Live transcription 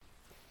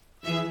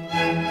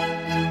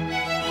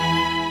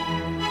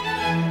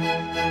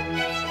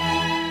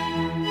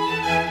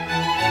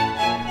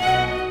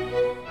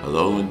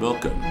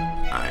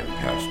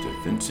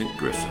Vincent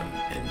Grissom,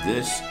 and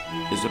this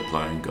is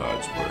Applying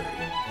God's Word,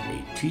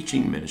 a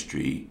teaching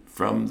ministry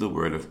from the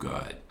Word of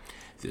God.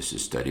 This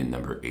is study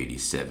number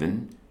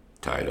 87,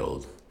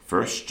 titled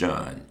 1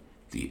 John,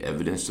 the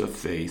Evidence of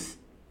Faith,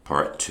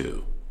 Part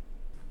 2.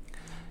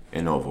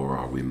 An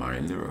overall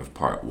reminder of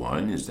Part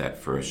 1 is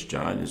that 1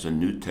 John is a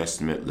New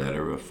Testament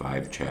letter of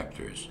 5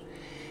 chapters.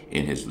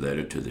 In his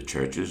letter to the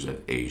churches of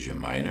Asia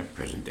Minor,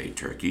 present-day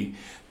Turkey,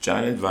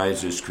 John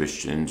advises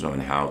Christians on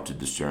how to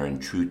discern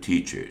true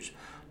teachers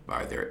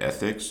by their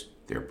ethics,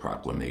 their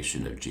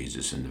proclamation of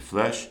Jesus in the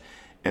flesh,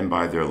 and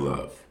by their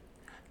love.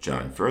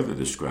 John further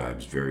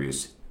describes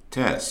various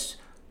tests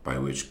by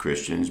which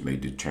Christians may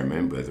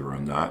determine whether or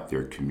not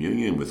their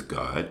communion with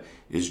God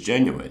is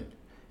genuine,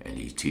 and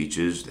he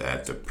teaches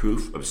that the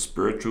proof of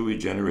spiritual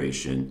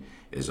regeneration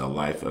is a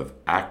life of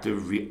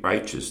active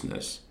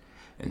righteousness,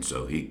 and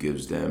so he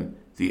gives them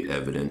the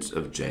evidence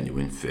of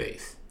genuine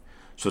faith.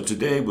 So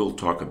today we'll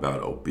talk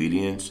about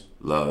obedience,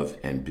 love,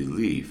 and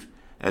belief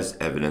as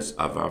evidence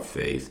of our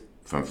faith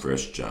from 1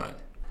 John.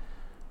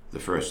 The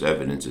first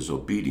evidence is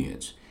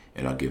obedience,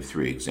 and I'll give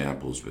 3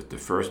 examples, with the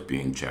first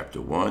being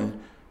chapter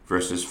 1,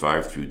 verses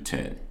 5 through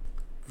 10.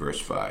 Verse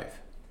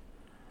 5.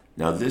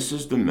 Now this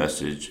is the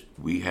message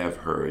we have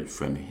heard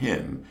from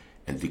him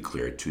and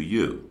declared to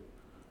you.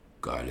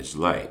 God is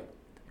light,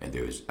 and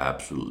there is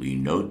absolutely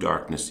no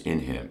darkness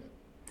in him.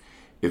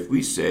 If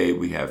we say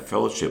we have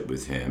fellowship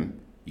with him,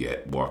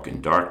 yet walk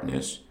in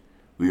darkness,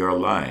 we are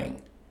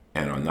lying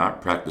and are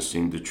not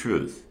practicing the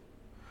truth.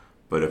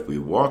 But if we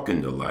walk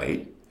in the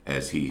light,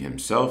 as he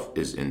himself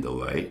is in the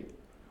light,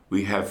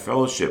 we have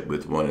fellowship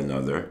with one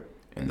another,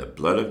 and the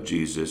blood of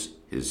Jesus,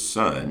 his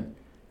Son,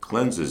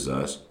 cleanses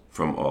us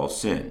from all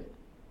sin.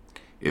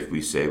 If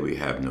we say we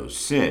have no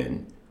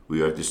sin,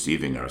 we are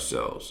deceiving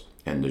ourselves,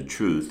 and the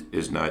truth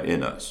is not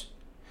in us.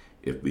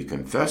 If we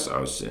confess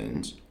our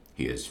sins,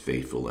 he is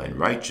faithful and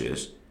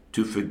righteous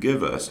to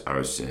forgive us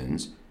our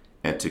sins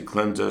and to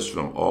cleanse us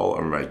from all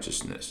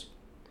unrighteousness.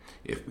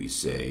 If we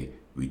say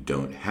we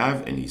don't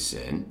have any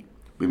sin,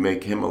 we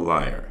make him a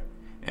liar,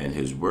 and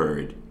his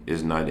word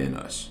is not in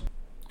us.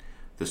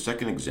 The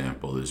second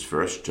example is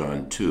 1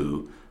 John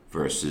 2,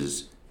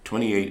 verses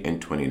 28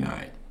 and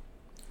 29.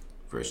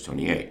 Verse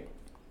 28.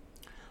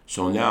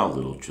 So now,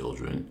 little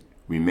children,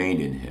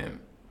 remain in him,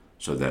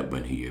 so that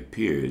when he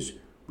appears,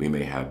 we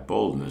may have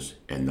boldness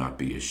and not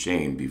be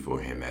ashamed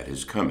before him at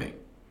his coming.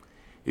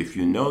 If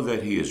you know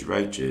that he is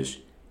righteous,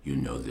 you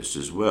know this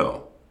as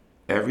well.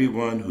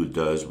 Everyone who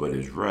does what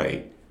is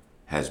right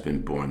has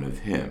been born of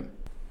him.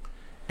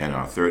 And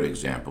our third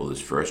example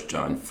is 1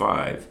 John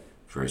 5,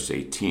 verse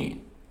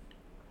 18.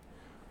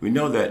 We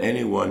know that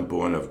anyone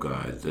born of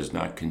God does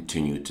not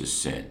continue to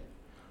sin.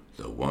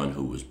 The one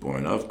who was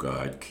born of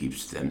God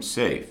keeps them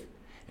safe,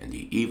 and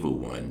the evil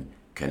one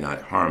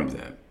cannot harm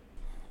them.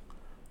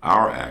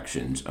 Our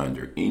actions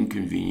under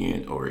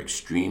inconvenient or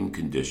extreme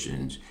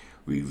conditions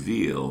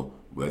reveal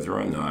whether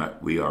or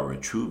not we are a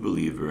true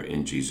believer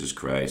in Jesus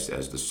Christ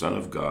as the Son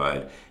of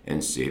God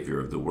and Savior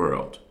of the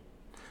world.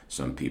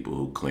 Some people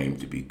who claim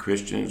to be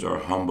Christians are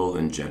humble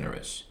and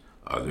generous.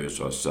 Others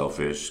are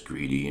selfish,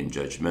 greedy, and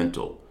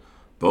judgmental.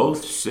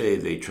 Both say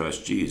they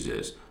trust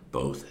Jesus.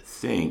 Both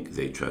think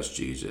they trust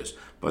Jesus,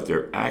 but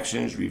their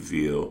actions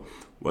reveal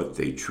what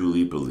they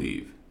truly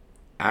believe.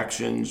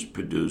 Actions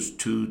produce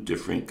 2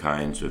 different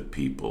kinds of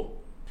people.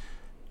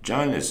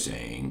 John is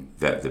saying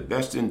that the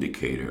best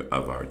indicator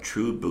of our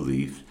true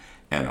belief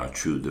and our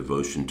true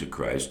devotion to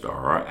Christ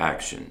are our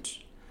actions.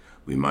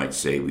 We might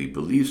say we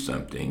believe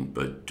something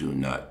but do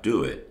not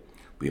do it.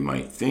 We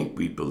might think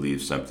we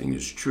believe something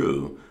is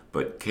true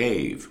but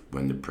cave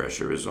when the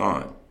pressure is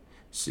on.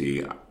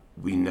 See,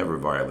 we never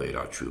violate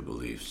our true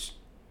beliefs.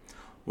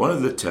 One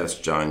of the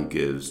tests John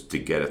gives to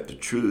get at the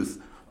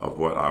truth of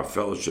what our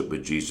fellowship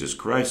with Jesus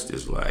Christ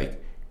is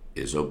like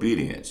is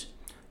obedience.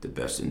 The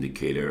best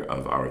indicator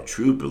of our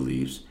true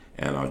beliefs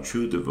and our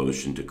true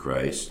devotion to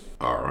Christ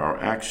are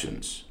our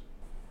actions.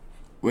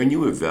 When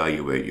you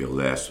evaluate your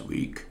last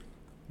week,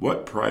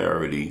 what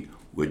priority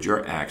would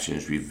your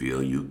actions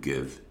reveal you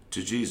give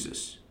to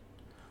Jesus?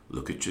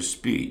 Look at your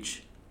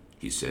speech.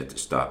 He said to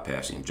stop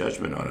passing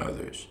judgment on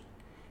others.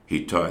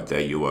 He taught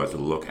that you are to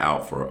look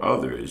out for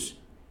others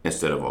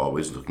instead of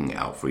always looking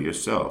out for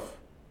yourself.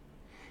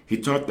 He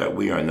taught that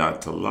we are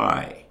not to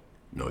lie,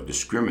 nor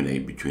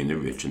discriminate between the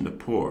rich and the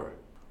poor.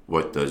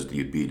 What does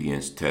the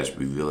obedience test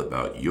reveal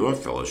about your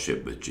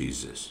fellowship with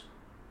Jesus?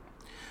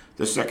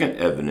 The second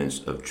evidence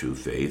of true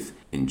faith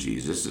in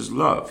Jesus is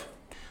love.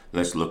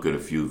 Let's look at a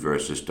few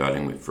verses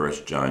starting with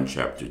 1 John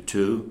chapter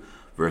 2,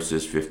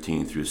 verses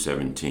 15 through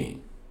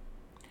 17.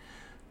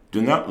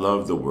 Do not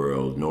love the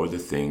world nor the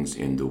things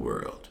in the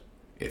world.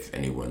 If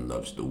anyone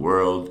loves the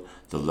world,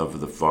 the love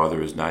of the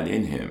Father is not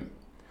in him.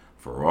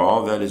 For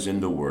all that is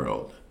in the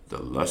world,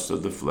 the lust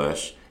of the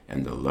flesh,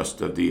 and the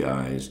lust of the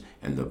eyes,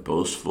 and the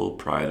boastful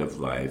pride of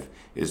life,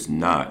 is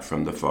not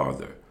from the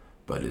Father,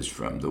 but is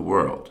from the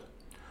world.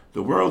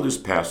 The world is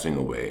passing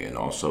away, and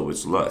also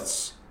its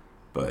lusts,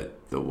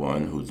 but the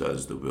one who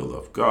does the will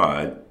of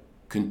God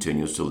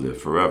continues to live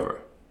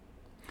forever.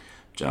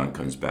 John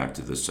comes back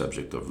to the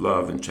subject of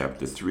love in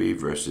chapter 3,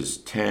 verses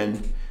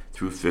 10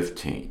 through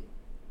 15.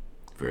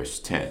 Verse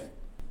 10.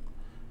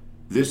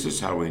 This is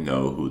how we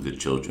know who the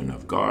children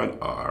of God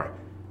are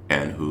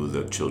and who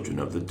the children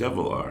of the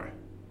devil are.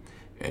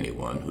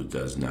 Anyone who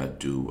does not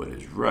do what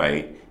is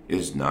right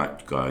is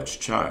not God's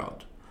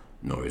child,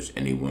 nor is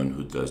anyone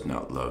who does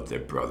not love their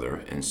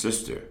brother and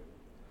sister.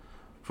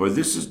 For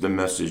this is the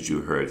message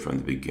you heard from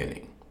the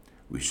beginning.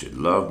 We should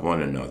love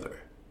one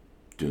another.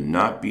 Do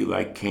not be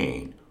like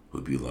Cain,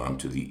 who belonged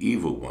to the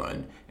evil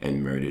one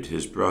and murdered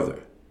his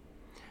brother.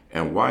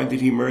 And why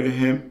did he murder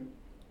him?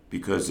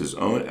 Because his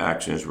own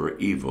actions were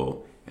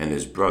evil and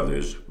his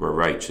brothers were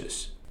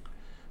righteous.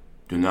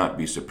 Do not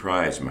be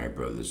surprised, my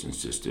brothers and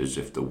sisters,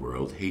 if the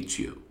world hates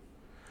you.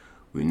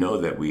 We know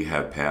that we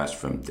have passed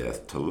from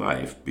death to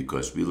life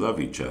because we love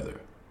each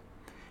other.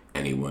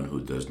 Anyone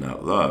who does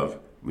not love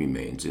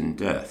remains in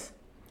death.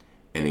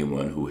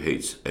 Anyone who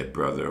hates a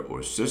brother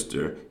or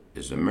sister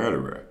is a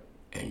murderer,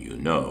 and you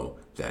know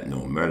that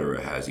no murderer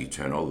has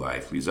eternal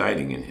life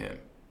residing in him.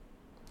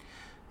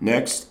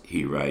 Next,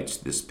 he writes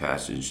this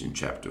passage in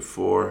chapter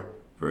 4,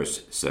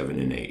 verse 7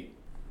 and 8.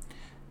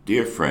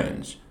 Dear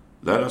friends,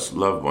 let us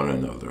love one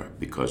another,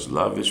 because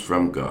love is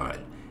from God,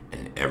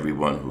 and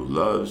everyone who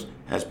loves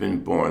has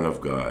been born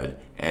of God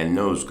and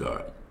knows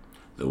God.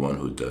 The one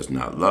who does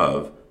not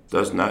love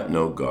does not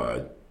know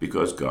God,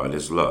 because God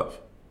is love.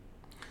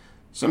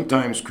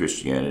 Sometimes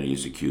Christianity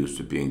is accused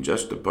of being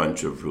just a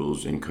bunch of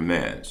rules and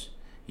commands.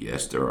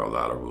 Yes, there are a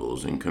lot of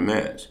rules and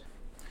commands.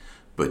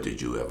 But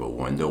did you ever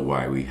wonder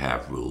why we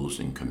have rules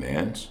and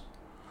commands?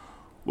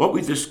 What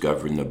we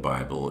discover in the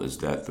Bible is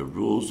that the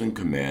rules and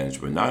commands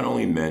were not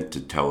only meant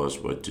to tell us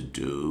what to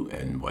do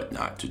and what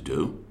not to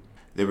do,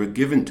 they were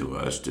given to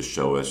us to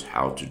show us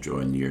how to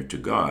draw near to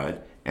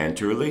God and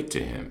to relate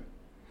to Him.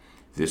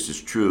 This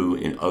is true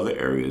in other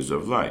areas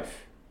of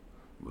life.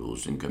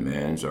 Rules and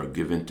commands are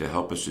given to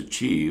help us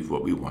achieve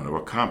what we want to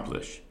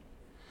accomplish.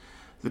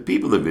 The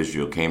people of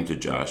Israel came to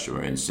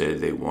Joshua and said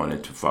they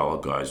wanted to follow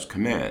God's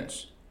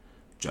commands.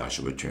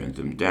 Joshua turned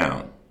them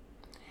down.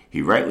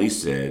 He rightly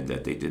said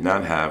that they did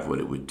not have what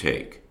it would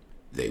take.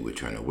 They would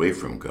turn away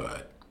from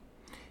God.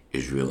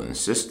 Israel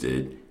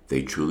insisted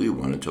they truly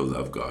wanted to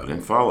love God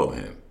and follow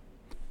Him.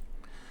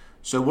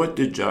 So what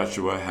did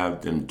Joshua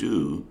have them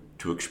do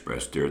to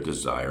express their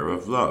desire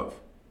of love?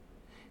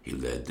 He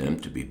led them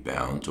to be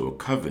bound to a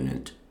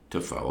covenant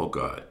to follow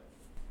God.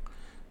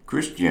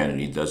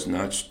 Christianity does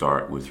not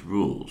start with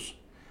rules.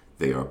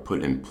 They are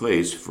put in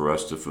place for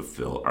us to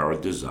fulfill our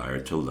desire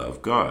to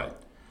love God,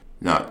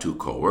 not to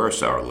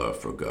coerce our love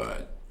for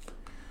God.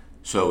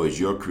 So is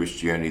your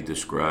Christianity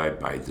described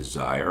by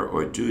desire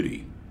or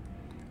duty?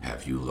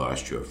 Have you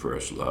lost your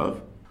first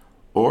love?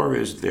 Or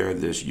is there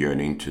this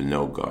yearning to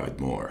know God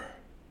more?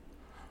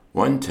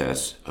 One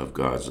test of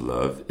God's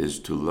love is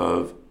to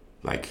love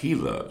like He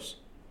loves.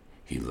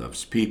 He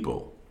loves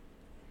people.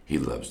 He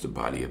loves the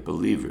body of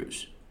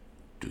believers.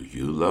 Do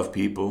you love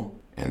people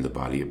and the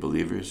body of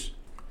believers?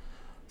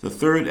 The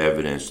third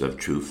evidence of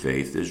true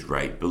faith is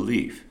right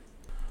belief.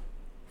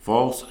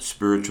 False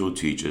spiritual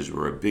teachers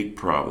were a big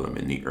problem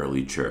in the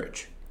early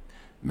church.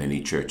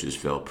 Many churches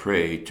fell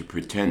prey to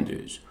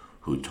pretenders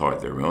who taught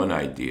their own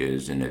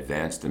ideas and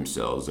advanced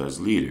themselves as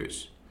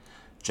leaders.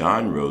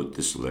 John wrote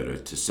this letter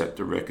to set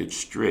the record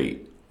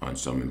straight on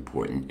some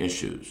important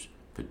issues,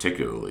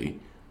 particularly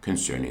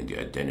concerning the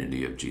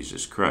identity of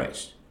Jesus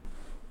Christ.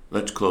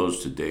 Let's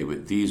close today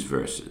with these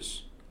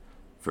verses.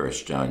 1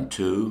 John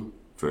 2,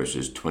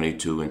 verses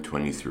 22 and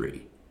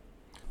 23.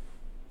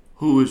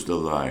 Who is the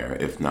liar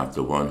if not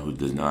the one who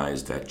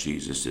denies that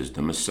Jesus is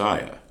the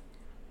Messiah?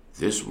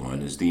 This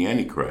one is the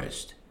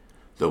Antichrist,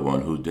 the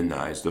one who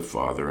denies the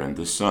Father and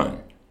the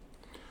Son.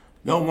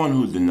 No one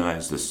who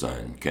denies the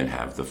Son can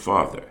have the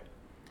Father.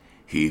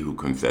 He who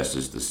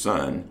confesses the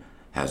Son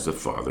has the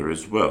Father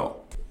as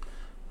well.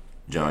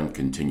 John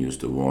continues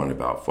to warn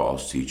about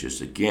false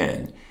teachers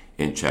again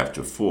in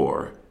chapter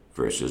 4,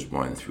 verses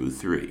 1 through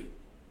 3.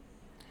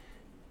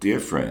 Dear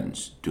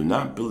friends, do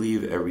not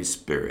believe every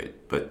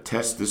spirit, but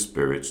test the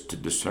spirits to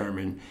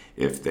determine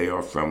if they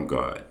are from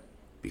God,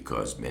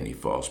 because many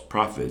false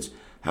prophets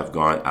have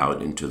gone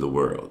out into the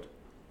world.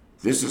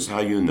 This is how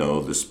you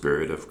know the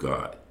Spirit of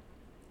God.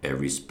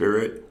 Every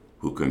spirit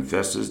who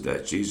confesses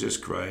that Jesus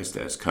Christ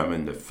has come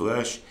in the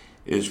flesh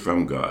is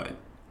from God,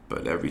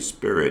 but every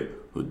spirit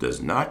who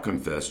does not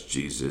confess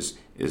Jesus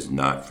is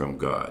not from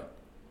God.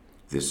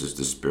 This is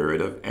the spirit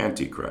of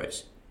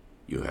Antichrist.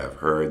 You have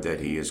heard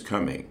that he is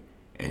coming,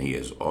 and he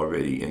is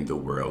already in the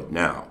world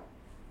now.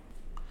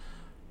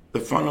 The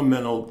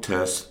fundamental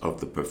test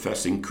of the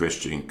professing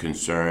Christian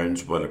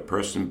concerns what a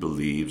person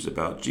believes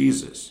about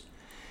Jesus.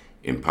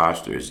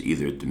 Impostors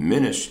either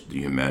diminish the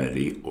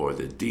humanity or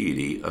the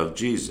deity of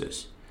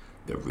Jesus.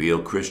 The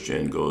real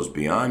Christian goes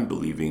beyond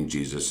believing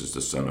Jesus is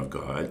the Son of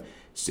God,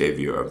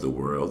 Savior of the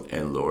world,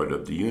 and Lord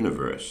of the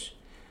universe.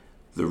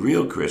 The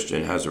real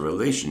Christian has a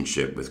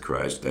relationship with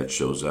Christ that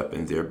shows up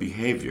in their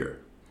behavior.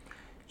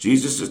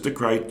 Jesus is the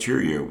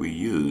criteria we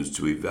use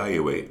to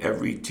evaluate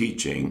every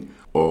teaching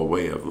or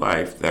way of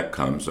life that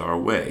comes our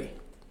way.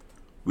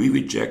 We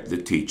reject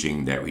the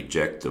teaching that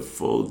rejects the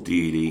full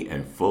deity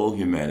and full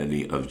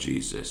humanity of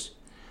Jesus.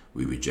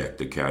 We reject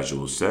the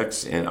casual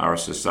sex in our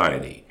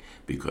society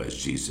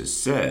because Jesus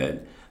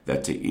said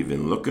that to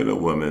even look at a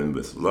woman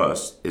with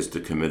lust is to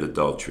commit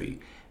adultery,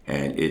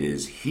 and it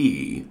is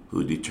He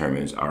who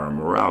determines our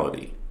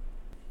morality.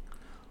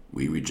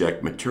 We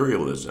reject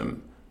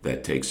materialism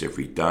that takes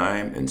every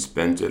dime and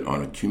spends it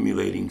on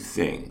accumulating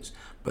things,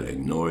 but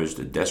ignores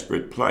the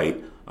desperate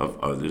plight of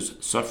others'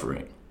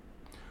 suffering.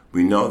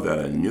 We know that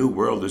a new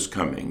world is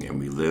coming and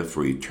we live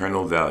for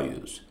eternal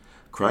values.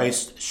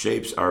 Christ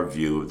shapes our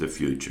view of the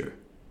future.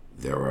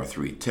 There are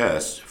 3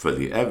 tests for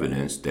the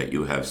evidence that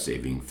you have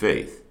saving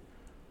faith: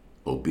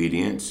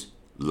 obedience,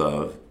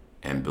 love,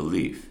 and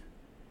belief.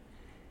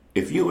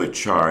 If you are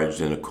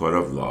charged in a court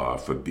of law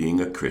for being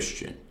a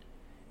Christian,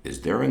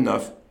 is there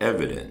enough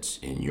evidence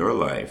in your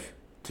life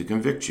to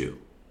convict you?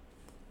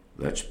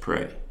 Let's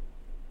pray.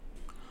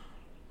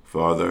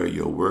 Father,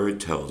 your word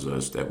tells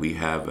us that we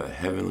have a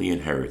heavenly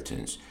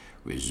inheritance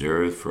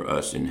reserved for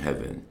us in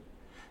heaven.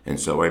 And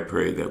so I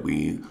pray that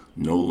we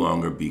no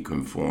longer be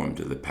conformed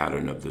to the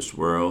pattern of this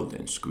world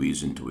and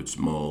squeeze into its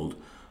mold,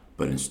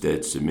 but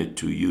instead submit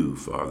to you,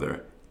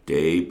 Father,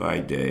 day by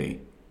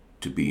day,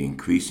 to be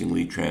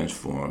increasingly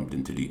transformed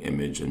into the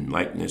image and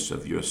likeness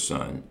of your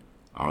Son,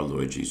 our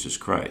Lord Jesus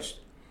Christ.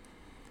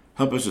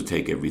 Help us to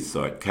take every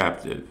thought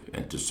captive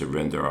and to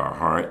surrender our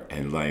heart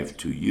and life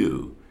to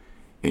you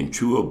in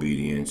true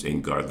obedience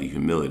and godly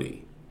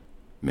humility.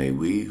 May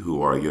we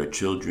who are your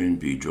children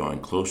be drawn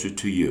closer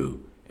to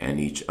you and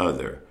each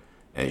other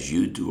as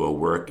you do a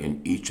work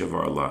in each of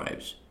our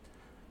lives.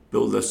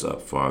 Build us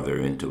up, Father,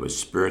 into a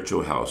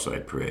spiritual house, I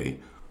pray,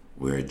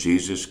 where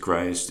Jesus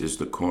Christ is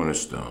the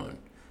cornerstone,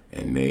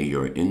 and may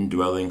your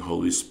indwelling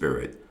Holy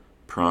Spirit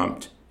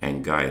prompt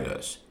and guide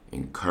us,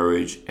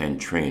 encourage and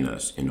train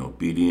us in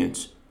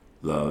obedience,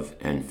 love,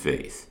 and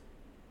faith.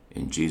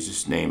 In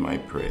Jesus' name I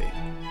pray.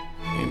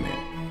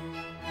 Amen.